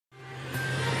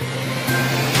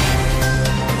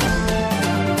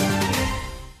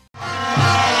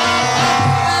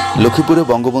লক্ষ্মীপুরে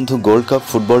Bangabandhu gold cup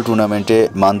football টুর্নামেন্টে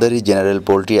মান্দারি general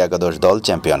poultry একাদশ দল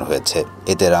চ্যাম্পিয়ন হয়েছে।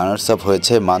 এতে রানার্স আপ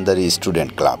হয়েছে মান্দারি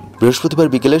স্টুডেন্ট ক্লাব। বৃহস্পতিবার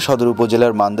বিকেলে সদর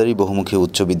উপজেলার মান্দারি বহুমুখী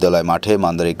উচ্চ বিদ্যালয় মাঠে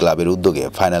মান্দারি ক্লাবের উদ্যোগে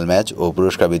ফাইনাল ম্যাচ ও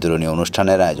পুরস্কার বিতরণী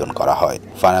অনুষ্ঠানের আয়োজন করা হয়।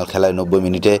 ফাইনাল খেলায় 90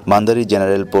 মিনিটে মান্দারি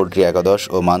জেনারেল পোল্ট্রি একাদশ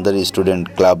ও মান্দারি স্টুডেন্ট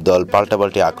ক্লাব দল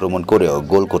পাল্টাপাল্টি আক্রমণ করেও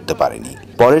গোল করতে পারেনি।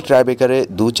 পরে টাইব্রেকারে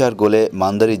 2-4 গোলে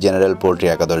মান্দারি জেনারেল পোল্ট্রি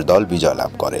একাদশ দল বিজয়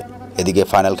লাভ করে। এদিকে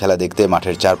ফাইনাল খেলা দেখতে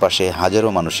মাঠের চারপাশে হাজারো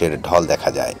মানুষের ঢল দেখা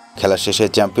যায়। খেলা শেষে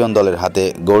চ্যাম্পিয়ন দলের হাতে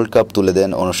গোল্ড কাপ তুলে দেন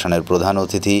অনুষ্ঠানের প্রধান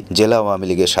অতিথি জেলা আওয়ামী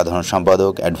লীগের সাধারণ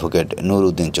সম্পাদক অ্যাডভোকেট নুর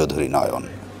উদ্দিন চৌধুরী নয়ন।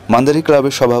 মান্দারি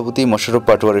ক্লাবের সভাপতি মোশাররফ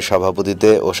পাটোয়ারির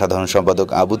সভাপতিত্বে ও সাধারণ সম্পাদক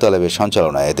আবু তালেবের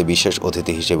সঞ্চালনায় এতে বিশেষ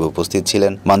অতিথি হিসেবে উপস্থিত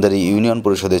ছিলেন মান্দারি ইউনিয়ন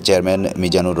পরিষদের চেয়ারম্যান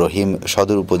মিজানুর রহিম,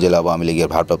 সদর উপজেলা আওয়ামী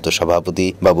লীগের ভারপ্রাপ্ত সভাপতি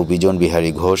বাবু বিজন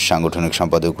বিহারী ঘোষ, সাংগঠনিক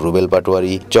সম্পাদক রুবেল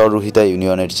পাটোয়ারি, চর রুহিতা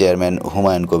ইউনিয়নের চেয়ারম্যান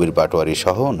হুমায়ুন কবির পাটোয়ারি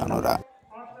সহ অন্যান্যরা।